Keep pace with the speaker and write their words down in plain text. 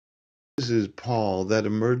This is Paul, that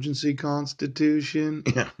emergency constitution.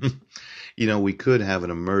 Yeah. We could have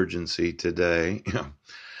an emergency today. Yeah.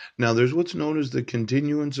 Now, there's what's known as the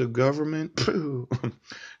continuance of government.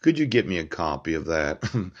 Could you get me a copy of that?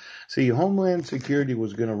 See, Homeland Security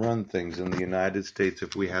was going to run things in the United States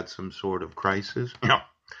if we had some sort of crisis. Yeah.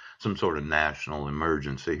 Some sort of national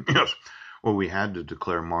emergency. Yes. Or we had to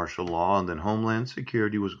declare martial law, and then Homeland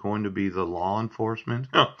Security was going to be the law enforcement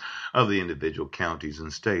of the individual counties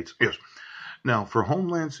and states. Yes. Now, for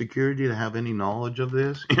Homeland Security to have any knowledge of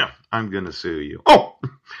this, yeah, I'm going to sue you. Oh,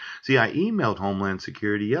 see, I emailed Homeland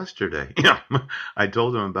Security yesterday. Yeah, I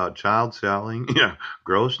told them about child selling, yeah,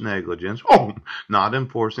 gross negligence, oh, not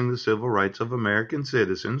enforcing the civil rights of American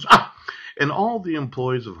citizens, and all the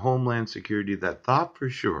employees of Homeland Security that thought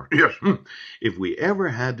for sure, yes, if we ever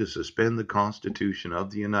had to suspend the Constitution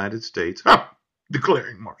of the United States,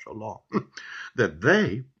 declaring martial law, that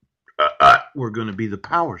they were going to be the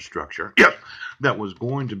power structure. Yes, that was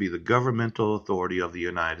going to be the governmental authority of the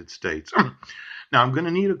United States. Now, I'm going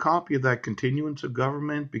to need a copy of that continuance of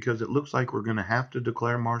government because it looks like we're going to have to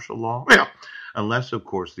declare martial law. Yeah. Unless, of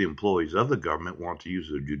course, the employees of the government want to use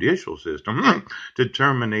the judicial system to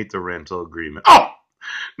terminate the rental agreement. Oh!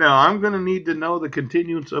 Now, I'm going to need to know the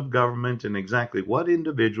continuance of government and exactly what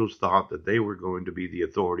individuals thought that they were going to be the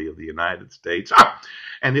authority of the United States.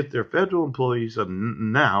 And if they're federal employees of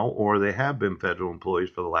now, or they have been federal employees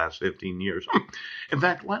for the last 15 years. In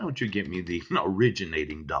fact, why don't you get me the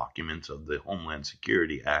originating documents of the Homeland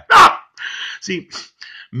Security Act? See,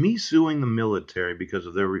 me suing the military because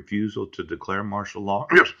of their refusal to declare martial law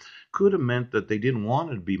could have meant that they didn't want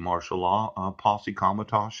it to be martial law, posse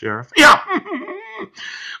comitatus sheriff. Yeah.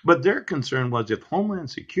 But their concern was if Homeland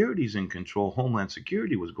Security is in control, Homeland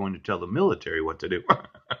Security was going to tell the military what to do.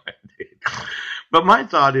 But my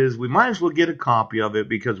thought is we might as well get a copy of it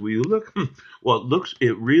because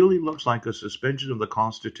it really looks like a suspension of the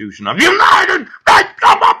Constitution of the United States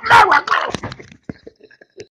of America.